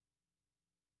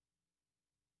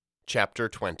Chapter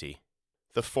 20.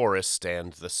 The Forest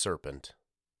and the Serpent.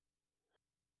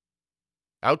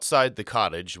 Outside the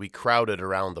cottage, we crowded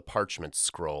around the parchment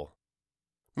scroll.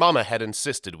 Mama had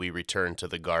insisted we return to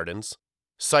the gardens,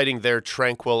 citing their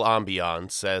tranquil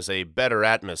ambiance as a better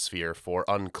atmosphere for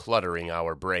uncluttering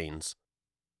our brains.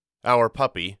 Our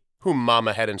puppy, whom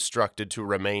Mama had instructed to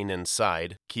remain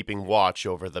inside, keeping watch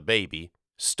over the baby,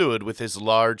 stood with his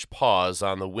large paws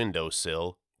on the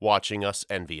windowsill, watching us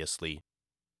enviously.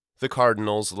 The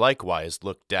cardinals likewise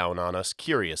looked down on us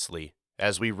curiously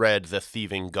as we read the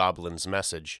thieving goblin's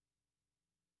message.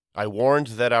 I warned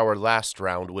that our last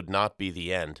round would not be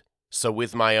the end, so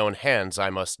with my own hands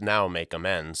I must now make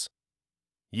amends.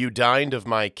 You dined of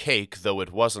my cake, though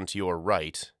it wasn't your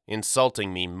right,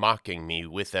 insulting me, mocking me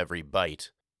with every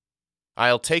bite.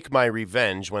 I'll take my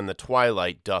revenge when the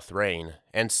twilight doth reign,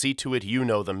 and see to it you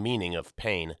know the meaning of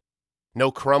pain.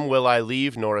 No crumb will I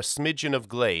leave, nor a smidgen of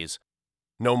glaze,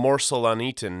 no morsel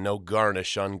uneaten, no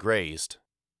garnish ungrazed.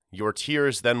 Your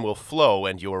tears then will flow,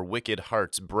 and your wicked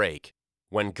hearts break,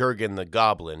 when Gurgen the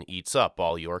goblin eats up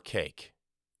all your cake.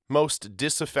 Most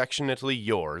disaffectionately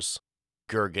yours,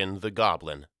 Gurgen the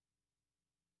goblin.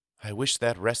 I wish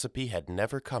that recipe had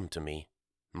never come to me,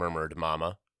 murmured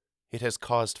Mama. It has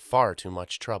caused far too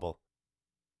much trouble.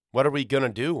 What are we gonna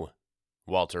do?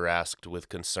 Walter asked with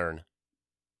concern.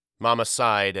 Mama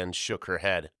sighed and shook her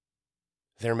head.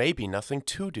 There may be nothing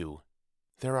to do.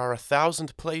 There are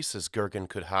 1,000 places Gurgen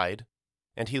could hide,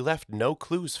 and he left no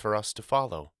clues for us to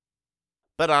follow.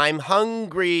 But I'm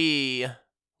hungry,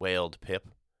 wailed Pip.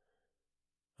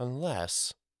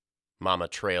 Unless... Mama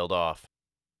trailed off.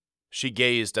 She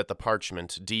gazed at the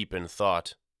parchment, deep in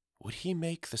thought. Would he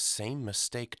make the same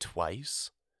mistake twice?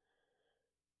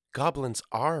 Goblins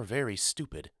are very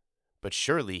stupid, but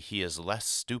surely he is less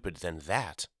stupid than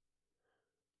that.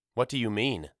 What do you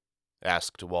mean?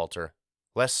 Asked Walter.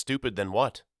 Less stupid than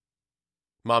what?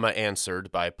 Mama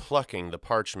answered by plucking the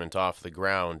parchment off the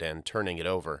ground and turning it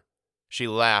over. She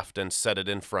laughed and set it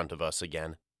in front of us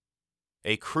again.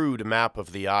 A crude map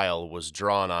of the isle was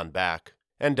drawn on back,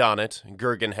 and on it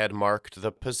Gurgen had marked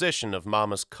the position of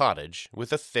Mama's cottage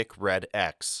with a thick red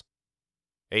X.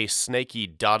 A snaky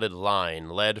dotted line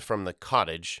led from the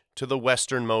cottage to the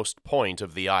westernmost point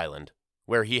of the island,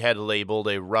 where he had labeled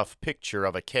a rough picture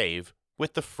of a cave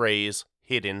with the phrase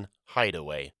hidden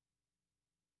hideaway.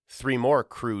 3 more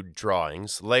crude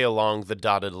drawings lay along the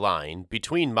dotted line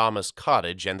between Mama's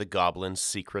cottage and the goblin's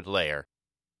secret lair.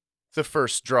 The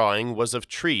first drawing was of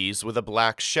trees with a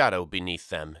black shadow beneath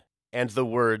them, and the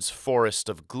words Forest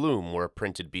of Gloom were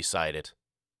printed beside it.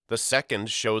 The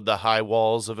second showed the high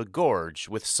walls of a gorge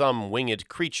with some winged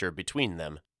creature between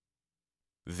them.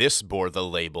 This bore the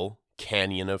label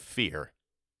Canyon of Fear.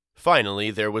 Finally,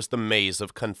 there was the Maze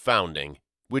of Confounding,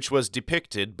 which was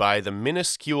depicted by the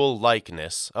minuscule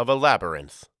likeness of a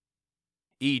labyrinth.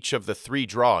 Each of the 3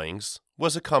 drawings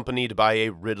was accompanied by a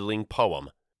riddling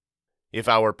poem. If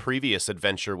our previous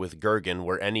adventure with Gurgen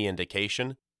were any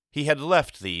indication, he had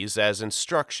left these as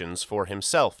instructions for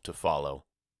himself to follow.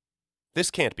 This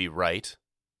can't be right,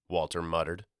 Walter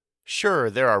muttered.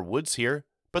 Sure, there are woods here,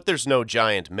 but there's no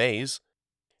giant maze,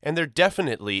 and there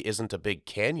definitely isn't a big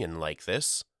canyon like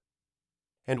this.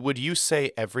 And would you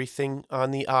say everything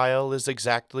on the isle is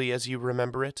exactly as you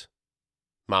remember it?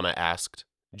 Mama asked,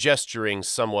 gesturing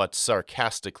somewhat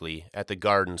sarcastically at the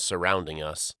garden surrounding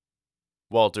us.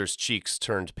 Walter's cheeks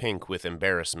turned pink with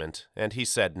embarrassment, and he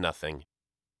said nothing.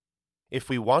 If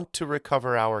we want to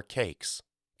recover our cakes,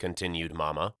 continued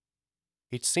Mama,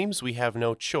 it seems we have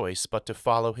no choice but to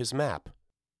follow his map.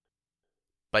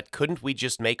 But couldn't we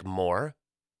just make more?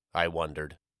 I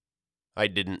wondered. I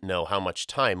didn't know how much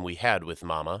time we had with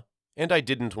Mama, and I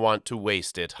didn't want to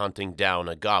waste it hunting down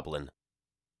a goblin.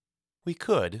 We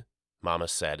could, Mama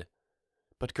said,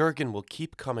 but Gurgen will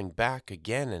keep coming back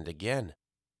again and again.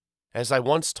 As I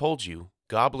once told you,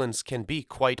 goblins can be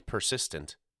quite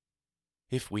persistent.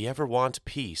 If we ever want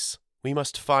peace, we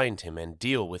must find him and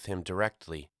deal with him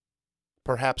directly.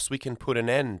 Perhaps we can put an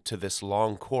end to this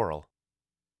long quarrel.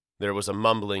 There was a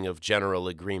mumbling of general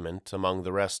agreement among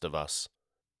the rest of us.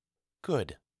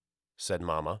 Good, said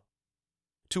Mama.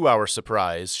 To our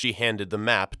surprise, she handed the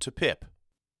map to Pip.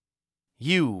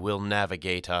 You will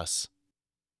navigate us.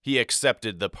 He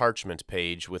accepted the parchment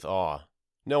page with awe.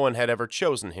 No one had ever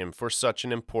chosen him for such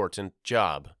an important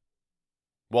job.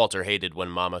 Walter hated when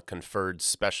Mama conferred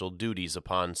special duties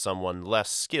upon someone less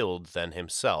skilled than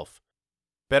himself.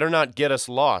 Better not get us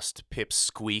lost, Pip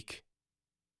Squeak,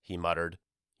 he muttered,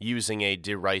 using a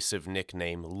derisive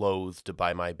nickname loathed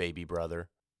by my baby brother.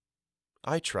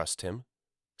 I trust him,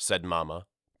 said Mama,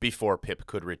 before Pip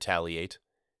could retaliate.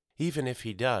 Even if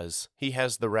he does, he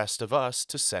has the rest of us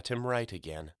to set him right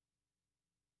again.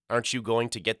 Aren't you going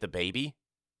to get the baby?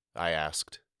 I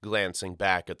asked, glancing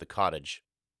back at the cottage.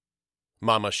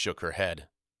 Mama shook her head.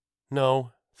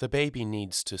 No, the baby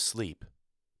needs to sleep.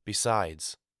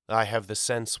 Besides, I have the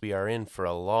sense we are in for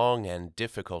a long and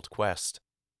difficult quest.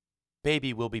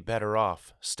 Baby will be better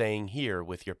off staying here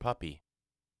with your puppy.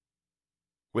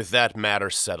 With that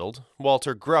matter settled,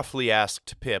 Walter gruffly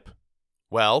asked Pip,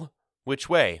 Well, which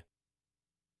way?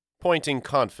 Pointing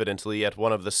confidently at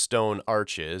one of the stone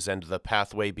arches and the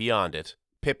pathway beyond it,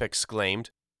 Pip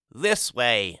exclaimed, This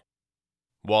way!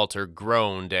 Walter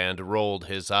groaned and rolled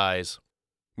his eyes.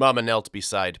 Mama knelt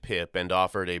beside Pip and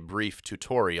offered a brief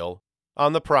tutorial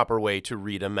on the proper way to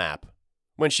read a map.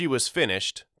 When she was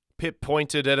finished, Pip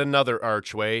pointed at another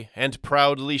archway and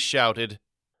proudly shouted,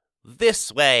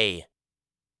 This way!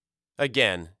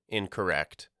 Again,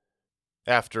 incorrect.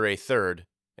 After a third,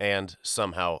 and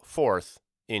somehow fourth,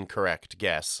 incorrect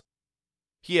guess,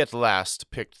 he at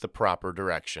last picked the proper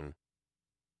direction.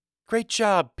 Great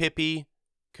job, Pippy,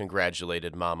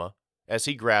 congratulated Mama, as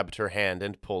he grabbed her hand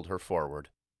and pulled her forward.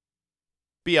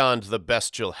 Beyond the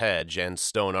bestial hedge and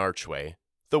stone archway,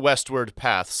 the westward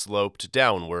path sloped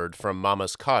downward from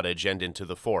Mama's cottage and into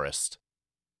the forest.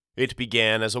 It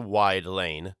began as a wide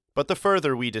lane, but the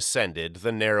further we descended,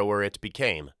 the narrower it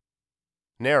became.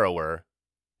 Narrower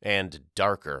and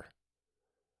darker.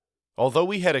 Although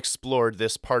we had explored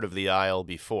this part of the isle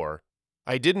before,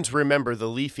 I didn't remember the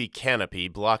leafy canopy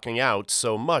blocking out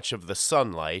so much of the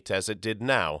sunlight as it did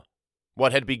now.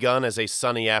 What had begun as a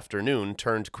sunny afternoon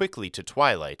turned quickly to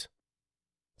twilight.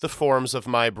 The forms of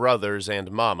my brothers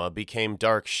and Mama became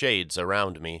dark shades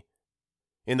around me.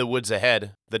 In the woods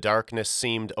ahead, the darkness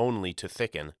seemed only to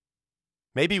thicken.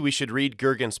 Maybe we should read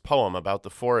Gurgen's poem about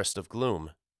the Forest of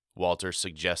Gloom, Walter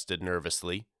suggested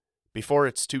nervously, before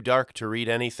it's too dark to read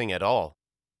anything at all.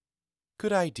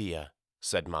 Good idea,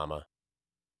 said Mama.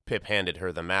 Pip handed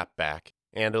her the map back,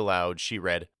 and aloud she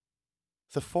read,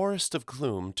 The forest of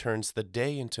gloom turns the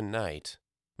day into night,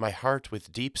 my heart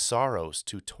with deep sorrows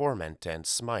to torment and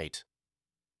smite.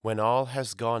 When all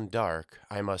has gone dark,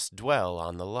 I must dwell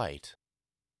on the light.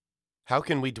 How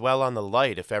can we dwell on the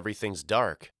light if everything's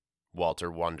dark?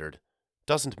 Walter wondered.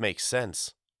 Doesn't make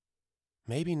sense.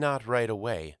 Maybe not right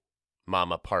away,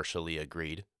 Mama partially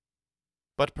agreed.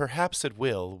 But perhaps it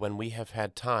will when we have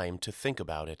had time to think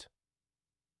about it.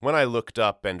 When I looked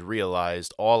up and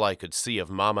realized all I could see of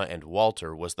Mama and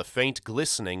Walter was the faint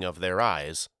glistening of their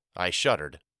eyes, I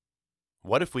shuddered.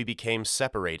 What if we became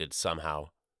separated somehow?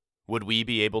 Would we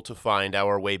be able to find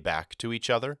our way back to each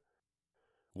other?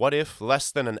 What if,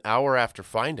 less than an hour after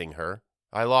finding her,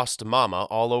 I lost Mama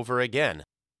all over again?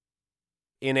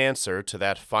 In answer to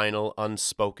that final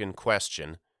unspoken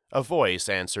question, a voice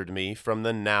answered me from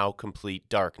the now complete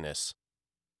darkness.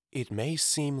 It may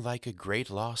seem like a great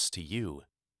loss to you,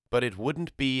 but it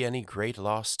wouldn't be any great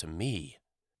loss to me.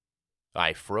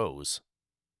 I froze.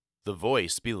 The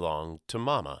voice belonged to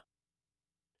Mama.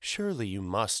 Surely you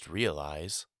must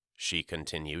realize, she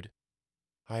continued,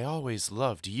 I always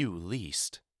loved you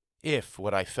least, if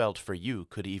what I felt for you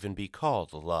could even be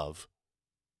called love.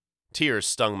 Tears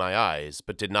stung my eyes,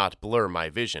 but did not blur my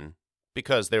vision,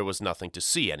 because there was nothing to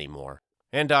see anymore,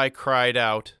 and I cried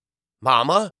out,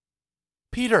 Mama?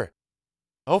 Peter!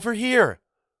 Over here!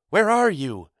 Where are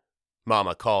you?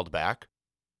 Mama called back.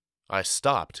 I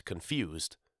stopped,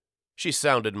 confused. She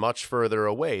sounded much further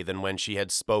away than when she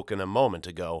had spoken a moment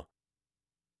ago.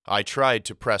 I tried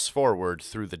to press forward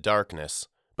through the darkness,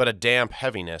 but a damp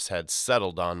heaviness had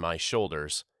settled on my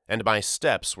shoulders, and my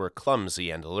steps were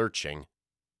clumsy and lurching.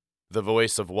 The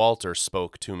voice of Walter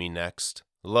spoke to me next,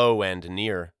 low and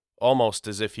near, almost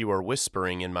as if he were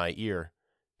whispering in my ear.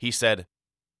 He said,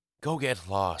 Go get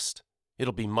lost.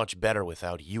 It'll be much better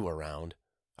without you around.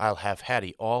 I'll have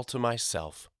Hattie all to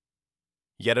myself.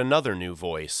 Yet another new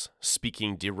voice,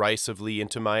 speaking derisively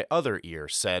into my other ear,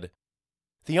 said,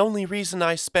 The only reason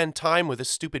I spend time with a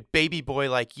stupid baby boy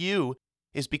like you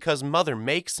is because Mother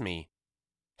makes me.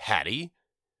 Hattie?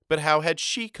 But how had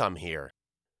she come here?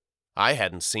 I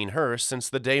hadn't seen her since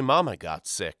the day Mama got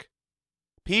sick.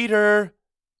 Peter!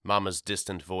 Mama's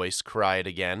distant voice cried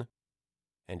again.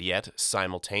 And yet,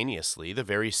 simultaneously, the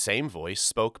very same voice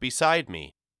spoke beside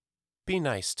me. Be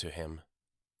nice to him.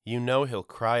 You know he'll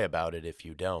cry about it if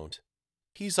you don't.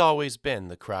 He's always been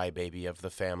the crybaby of the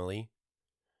family.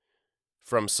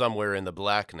 From somewhere in the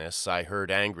blackness, I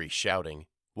heard angry shouting,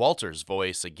 Walter's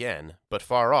voice again, but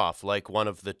far off like one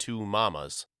of the two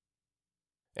Mamas.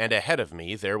 And ahead of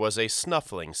me there was a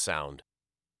snuffling sound.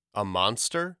 A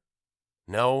monster?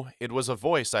 No, it was a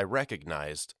voice I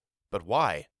recognized. But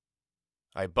why?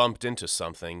 I bumped into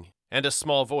something, and a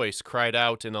small voice cried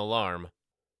out in alarm.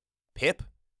 "Pip,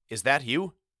 is that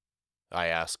you?" I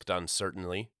asked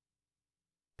uncertainly.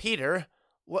 "Peter,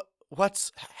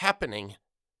 what's happening?"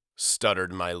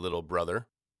 stuttered my little brother.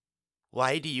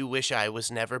 "Why do you wish I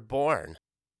was never born?"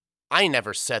 "I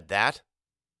never said that,"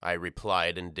 I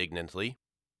replied indignantly.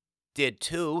 "Did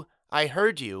too. I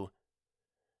heard you."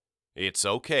 "It's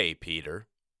okay, Peter,"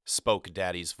 spoke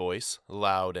Daddy's voice,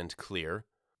 loud and clear.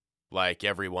 "Like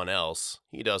everyone else,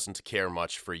 he doesn't care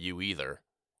much for you either.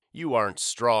 You aren't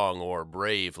strong or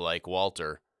brave like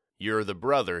Walter. You're the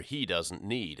brother he doesn't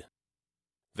need."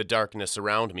 The darkness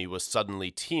around me was suddenly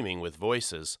teeming with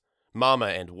voices. Mama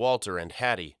and Walter and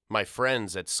Hattie, my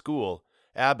friends at school,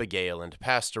 Abigail and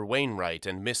Pastor Wainwright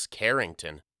and Miss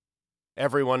Carrington.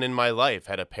 Everyone in my life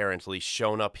had apparently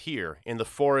shown up here in the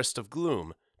Forest of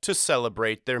Gloom to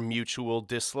celebrate their mutual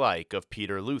dislike of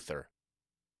Peter Luther.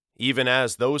 Even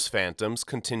as those phantoms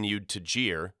continued to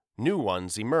jeer, new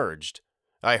ones emerged.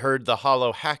 I heard the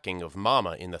hollow hacking of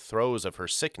Mama in the throes of her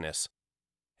sickness,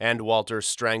 and Walter's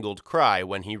strangled cry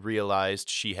when he realized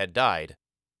she had died.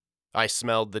 I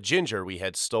smelled the ginger we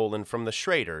had stolen from the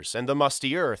Schraders and the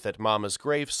musty earth at Mama's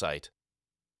gravesite.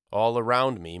 All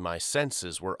around me my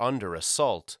senses were under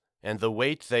assault, and the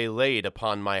weight they laid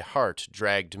upon my heart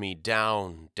dragged me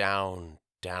down, down,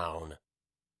 down.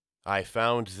 I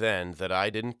found then that I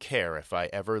didn't care if I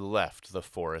ever left the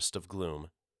Forest of Gloom.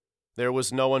 There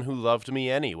was no one who loved me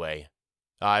anyway.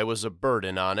 I was a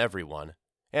burden on everyone,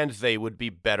 and they would be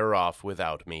better off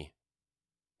without me.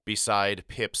 Beside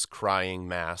Pip's crying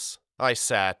mass, I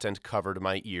sat and covered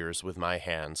my ears with my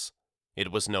hands.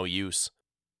 It was no use.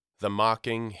 The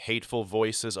mocking, hateful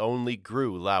voices only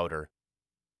grew louder,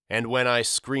 and when I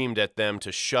screamed at them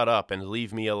to shut up and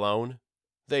leave me alone,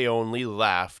 they only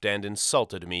laughed and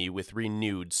insulted me with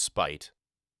renewed spite.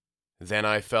 Then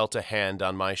I felt a hand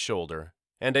on my shoulder,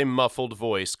 and a muffled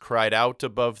voice cried out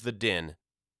above the din,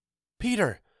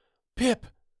 "Peter! Pip!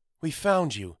 We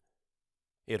found you!"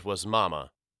 It was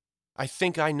Mama. "I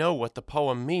think I know what the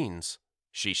poem means,"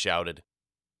 she shouted.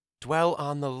 "Dwell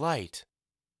on the light.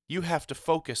 You have to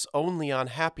focus only on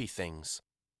happy things.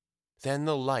 Then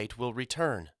the light will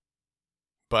return."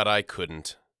 But I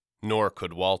couldn't, nor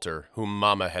could Walter, whom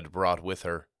Mama had brought with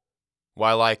her.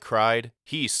 While I cried,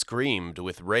 he screamed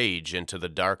with rage into the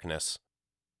darkness.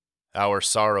 Our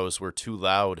sorrows were too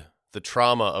loud, the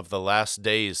trauma of the last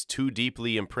days too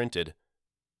deeply imprinted.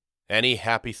 Any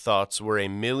happy thoughts were a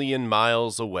million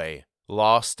miles away,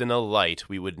 lost in a light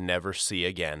we would never see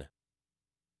again.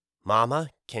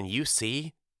 "Mama, can you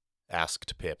see?"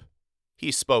 asked Pip.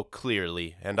 He spoke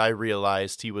clearly, and I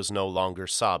realized he was no longer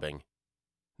sobbing.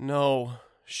 "No,"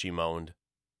 she moaned.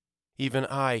 "Even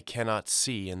I cannot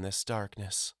see in this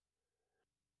darkness."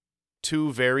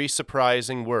 Two very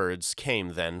surprising words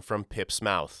came then from Pip's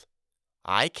mouth.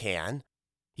 "I can."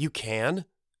 "You can?"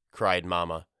 cried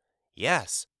Mama.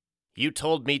 "Yes. You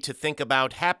told me to think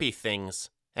about happy things,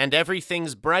 and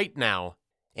everything's bright now.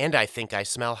 And I think I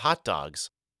smell hot dogs.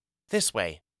 This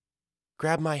way."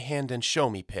 "Grab my hand and show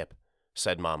me, Pip,"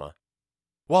 said Mama.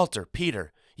 "Walter,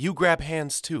 Peter, you grab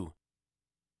hands too."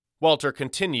 Walter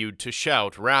continued to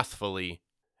shout wrathfully,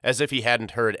 as if he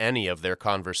hadn't heard any of their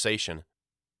conversation.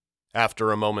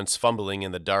 After a moment's fumbling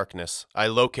in the darkness, I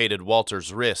located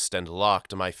Walter's wrist and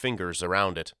locked my fingers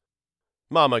around it.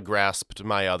 Mama grasped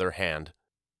my other hand.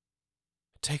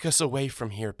 "Take us away from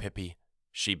here, Pippy,"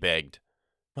 she begged.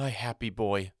 "My happy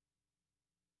boy."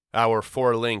 Our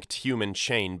four-linked human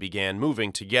chain began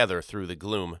moving together through the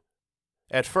gloom.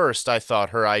 At first I thought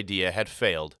her idea had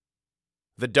failed.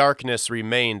 The darkness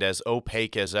remained as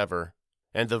opaque as ever,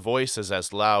 and the voices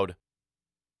as loud.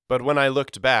 But when I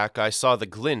looked back, I saw the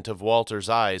glint of Walter's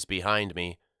eyes behind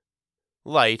me.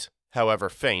 Light, however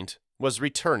faint, was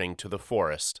returning to the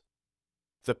forest.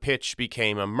 The pitch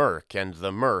became a murk and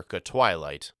the murk a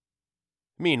twilight.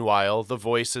 Meanwhile, the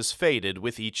voices faded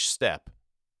with each step.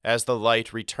 As the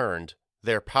light returned,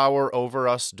 their power over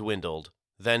us dwindled,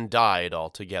 then died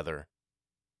altogether.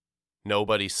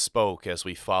 Nobody spoke as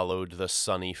we followed the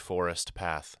sunny forest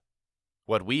path.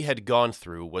 What we had gone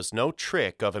through was no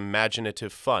trick of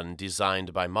imaginative fun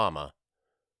designed by Mama.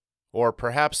 Or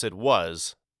perhaps it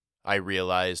was, I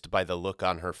realized by the look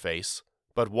on her face,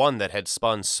 but one that had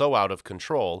spun so out of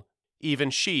control, even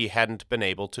she hadn't been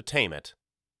able to tame it.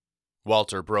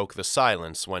 Walter broke the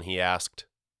silence when he asked,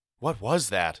 "What was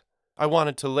that? I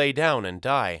wanted to lay down and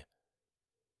die."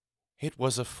 "It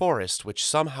was a forest which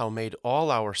somehow made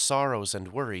all our sorrows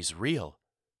and worries real,"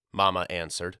 Mama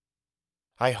answered.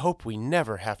 "I hope we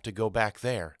never have to go back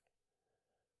there."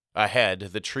 Ahead,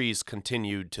 the trees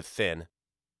continued to thin.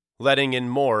 letting in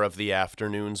more of the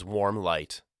afternoon's warm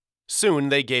light. Soon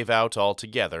they gave out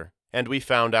altogether, and we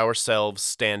found ourselves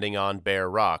standing on bare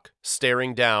rock,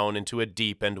 staring down into a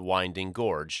deep and winding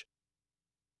gorge.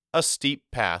 A steep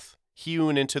path,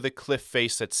 hewn into the cliff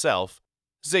face itself,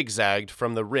 zigzagged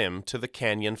from the rim to the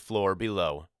canyon floor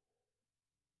below.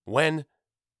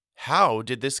 How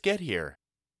did this get here?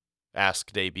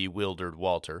 Asked a bewildered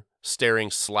Walter,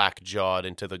 staring slack-jawed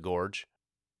into the gorge.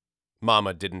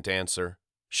 Mama didn't answer.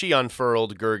 She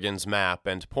unfurled Gergen's map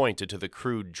and pointed to the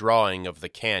crude drawing of the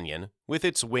canyon with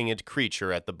its winged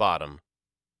creature at the bottom.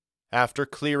 After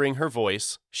clearing her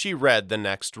voice, she read the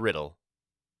next riddle.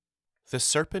 The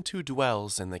serpent who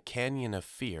dwells in the canyon of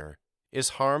fear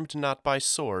is harmed not by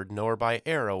sword nor by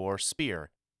arrow or spear.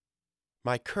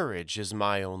 My courage is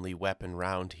my only weapon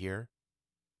round here.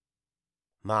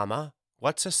 Mama,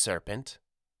 what's a serpent?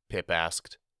 Pip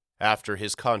asked. After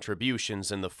his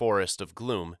contributions in the Forest of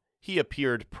Gloom, he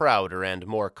appeared prouder and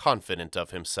more confident of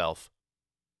himself.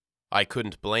 I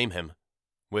couldn't blame him.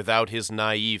 Without his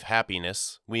naive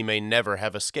happiness, we may never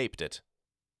have escaped it.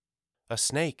 A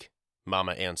snake,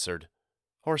 Mama answered,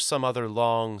 or some other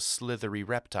long, slithery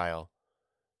reptile.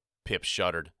 Pip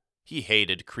shuddered. He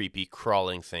hated creepy,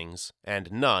 crawling things,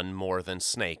 and none more than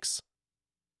snakes.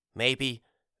 Maybe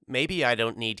I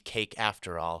don't need cake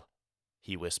after all,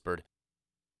 he whispered.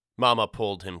 Mama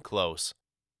pulled him close.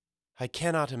 I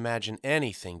cannot imagine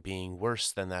anything being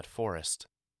worse than that forest.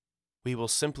 We will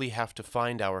simply have to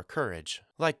find our courage,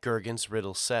 like Gergen's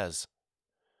riddle says.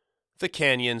 The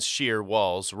canyon's sheer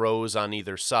walls rose on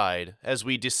either side as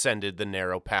we descended the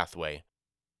narrow pathway.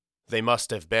 They must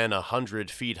have been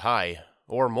 100 feet high,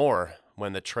 or more,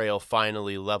 when the trail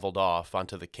finally leveled off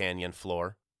onto the canyon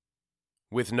floor.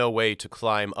 With no way to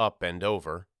climb up and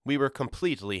over, we were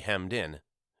completely hemmed in.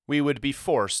 We would be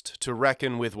forced to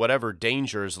reckon with whatever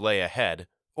dangers lay ahead,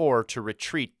 or to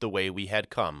retreat the way we had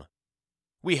come.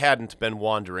 We hadn't been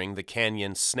wandering the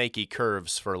canyon's snaky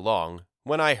curves for long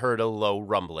when I heard a low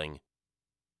rumbling.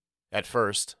 At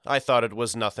first, I thought it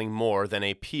was nothing more than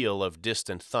a peal of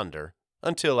distant thunder,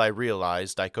 until I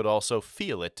realized I could also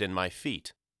feel it in my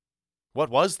feet. What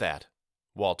was that?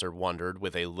 Walter wondered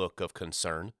with a look of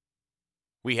concern.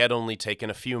 We had only taken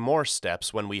a few more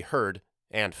steps when we heard,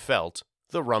 and felt,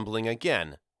 the rumbling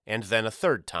again, and then a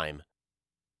third time.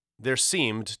 There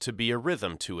seemed to be a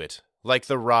rhythm to it, like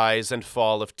the rise and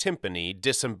fall of timpani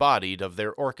disembodied of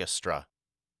their orchestra.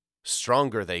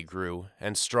 Stronger they grew,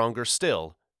 and stronger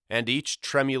still, and each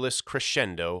tremulous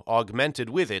crescendo augmented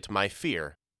with it my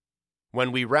fear.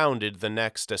 When we rounded the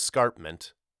next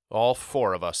escarpment, all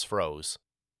four of us froze.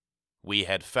 We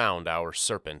had found our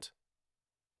serpent,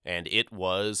 and it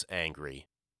was angry.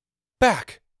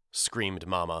 Back! Screamed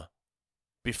Mama.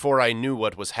 Before I knew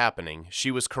what was happening,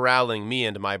 she was corralling me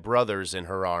and my brothers in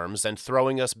her arms and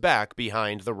throwing us back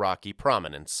behind the rocky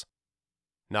prominence.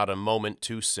 Not a moment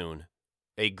too soon.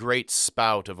 A great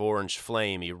spout of orange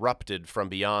flame erupted from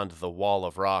beyond the wall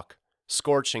of rock,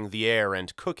 scorching the air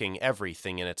and cooking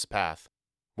everything in its path.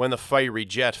 When the fiery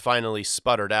jet finally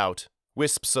sputtered out,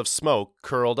 wisps of smoke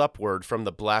curled upward from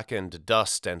the blackened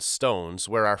dust and stones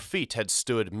where our feet had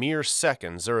stood mere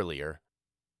seconds earlier.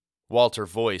 Walter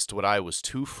voiced what I was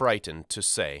too frightened to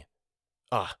say.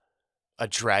 A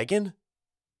dragon?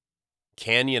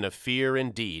 Canyon of fear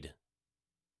indeed.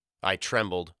 I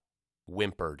trembled,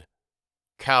 whimpered,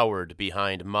 cowered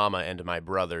behind Mama and my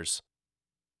brothers.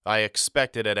 I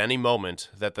expected at any moment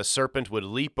that the serpent would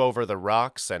leap over the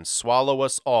rocks and swallow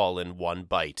us all in one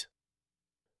bite.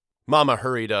 Mama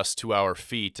hurried us to our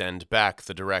feet and back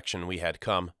the direction we had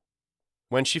come.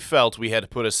 When she felt we had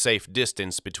put a safe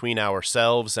distance between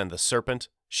ourselves and the serpent,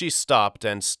 she stopped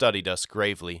and studied us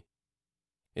gravely.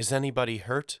 Is anybody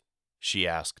hurt? She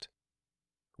asked.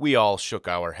 We all shook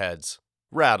our heads.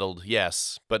 Rattled,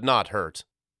 yes, but not hurt.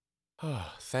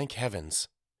 Oh, thank heavens,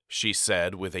 she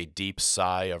said with a deep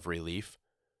sigh of relief.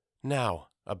 Now,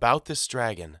 about this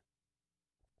dragon.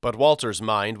 But Walter's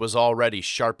mind was already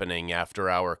sharpening after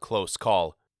our close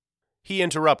call. He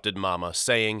interrupted Mama,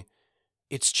 saying,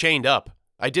 It's chained up.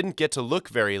 I didn't get to look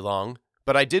very long,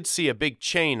 but I did see a big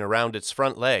chain around its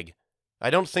front leg. I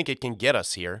don't think it can get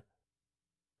us here.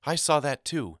 I saw that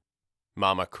too,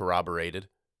 Mama corroborated.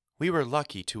 We were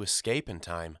lucky to escape in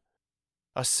time.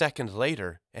 A second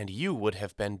later, and you would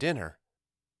have been dinner.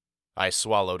 I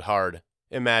swallowed hard,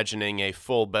 imagining a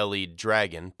full-bellied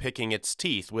dragon picking its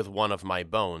teeth with one of my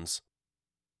bones.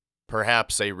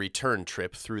 Perhaps a return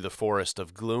trip through the Forest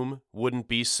of Gloom wouldn't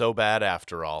be so bad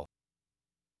after all.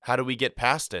 How do we get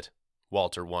past it?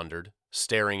 Walter wondered,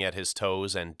 staring at his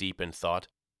toes and deep in thought.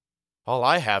 All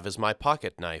I have is my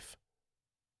pocket knife.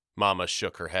 Mama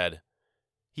shook her head.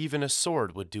 Even a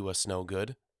sword would do us no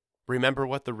good. Remember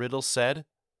what the riddle said?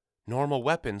 Normal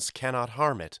weapons cannot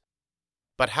harm it.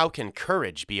 But how can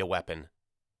courage be a weapon?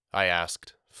 I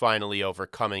asked, finally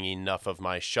overcoming enough of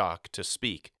my shock to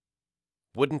speak.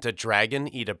 Wouldn't a dragon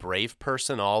eat a brave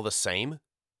person all the same?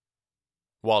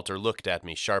 Walter looked at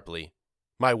me sharply.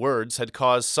 My words had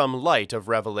caused some light of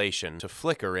revelation to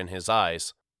flicker in his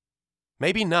eyes.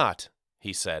 Maybe not,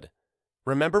 he said.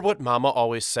 Remember what Mama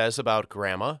always says about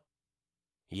Grandma?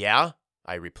 Yeah,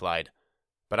 I replied,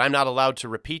 but I'm not allowed to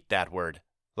repeat that word.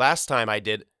 Last time I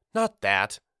did. Not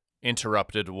that,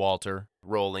 interrupted Walter,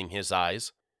 rolling his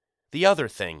eyes. The other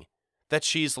thing, that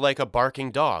she's like a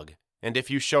barking dog, and if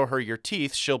you show her your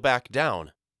teeth, she'll back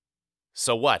down.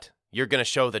 So what, you're gonna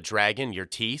show the dragon your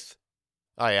teeth?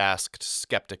 I asked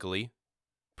skeptically.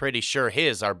 Pretty sure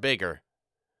his are bigger.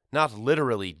 Not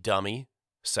literally, dummy,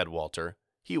 said Walter.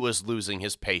 He was losing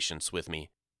his patience with me.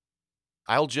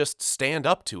 I'll just stand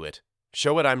up to it,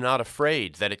 show it I'm not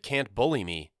afraid, that it can't bully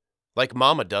me, like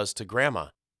Mama does to Grandma.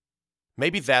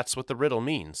 Maybe that's what the riddle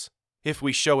means. If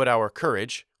we show it our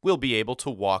courage, we'll be able to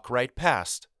walk right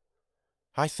past.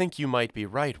 I think you might be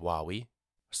right, Wowie,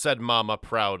 said Mama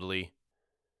proudly.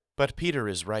 But Peter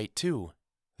is right, too.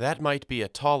 That might be a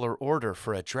taller order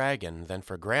for a dragon than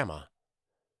for Grandma.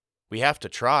 We have to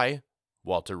try,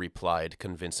 Walter replied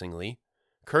convincingly.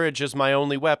 Courage is my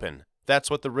only weapon. That's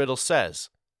what the riddle says.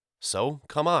 So,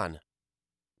 come on.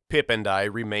 Pip and I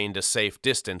remained a safe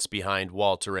distance behind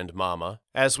Walter and Mama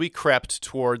as we crept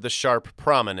toward the sharp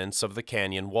prominence of the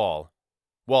canyon wall.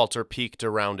 Walter peeked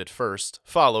around it first,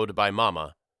 followed by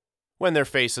Mama. When their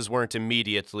faces weren't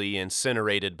immediately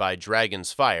incinerated by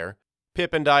dragon's fire,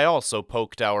 Pip and I also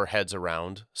poked our heads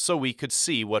around so we could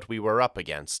see what we were up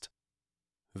against.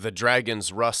 The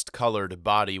dragon's rust-colored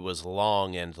body was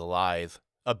long and lithe,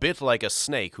 a bit like a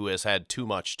snake who has had too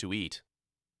much to eat.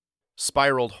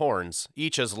 Spiraled horns,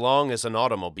 each as long as an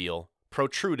automobile,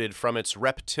 protruded from its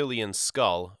reptilian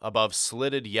skull above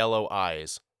slitted yellow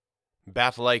eyes.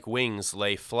 Bat-like wings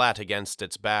lay flat against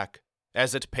its back,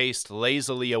 as it paced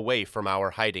lazily away from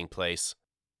our hiding place.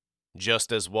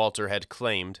 Just as Walter had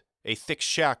claimed, a thick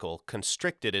shackle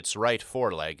constricted its right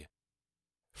foreleg.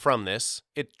 From this,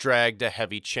 it dragged a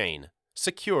heavy chain,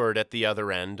 secured at the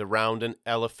other end around an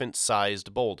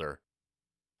elephant-sized boulder.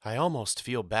 I almost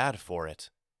feel bad for it,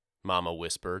 Mama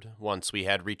whispered, once we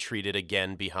had retreated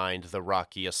again behind the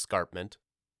rocky escarpment.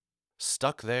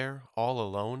 Stuck there, all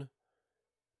alone?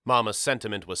 Mama's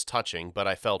sentiment was touching, but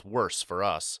I felt worse for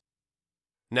us.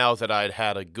 Now that I'd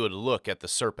had a good look at the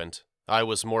serpent, I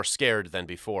was more scared than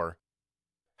before.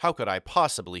 How could I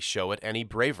possibly show it any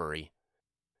bravery?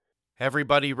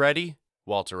 Everybody ready?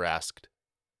 Walter asked.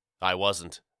 I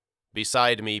wasn't.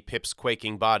 Beside me, Pip's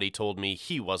quaking body told me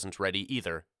he wasn't ready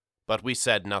either, but we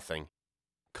said nothing.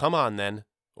 Come on, then,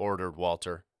 ordered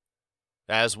Walter.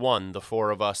 As one, the four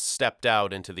of us stepped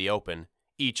out into the open,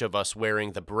 each of us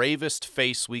wearing the bravest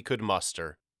face we could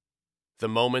muster. The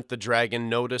moment the dragon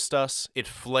noticed us, it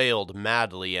flailed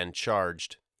madly and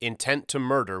charged. Intent to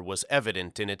murder was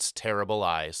evident in its terrible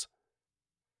eyes.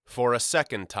 For a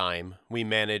second time, we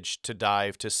managed to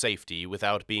dive to safety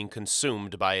without being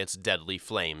consumed by its deadly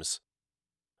flames.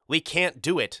 We can't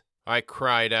do it, I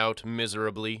cried out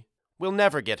miserably. We'll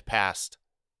never get past.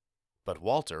 But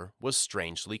Walter was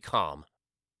strangely calm.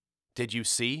 Did you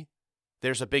see?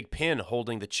 There's a big pin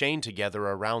holding the chain together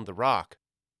around the rock.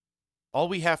 All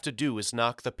we have to do is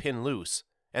knock the pin loose,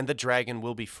 and the dragon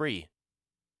will be free.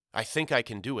 I think I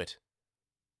can do it.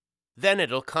 Then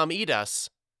it'll come eat us,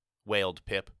 wailed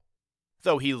Pip.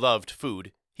 Though he loved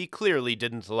food, he clearly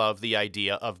didn't love the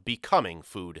idea of becoming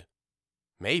food.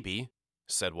 Maybe,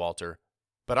 said Walter,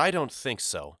 but I don't think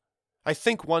so. I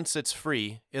think once it's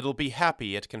free, it'll be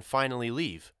happy it can finally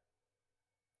leave.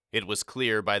 It was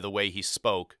clear by the way he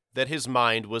spoke that his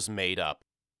mind was made up.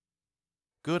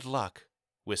 Good luck,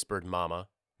 whispered Mama,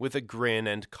 with a grin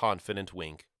and confident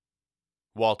wink.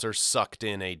 Walter sucked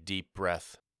in a deep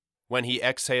breath. When he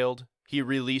exhaled, he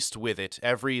released with it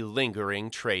every lingering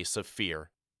trace of fear.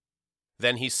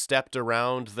 Then he stepped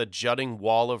around the jutting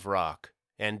wall of rock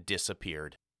and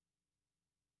disappeared.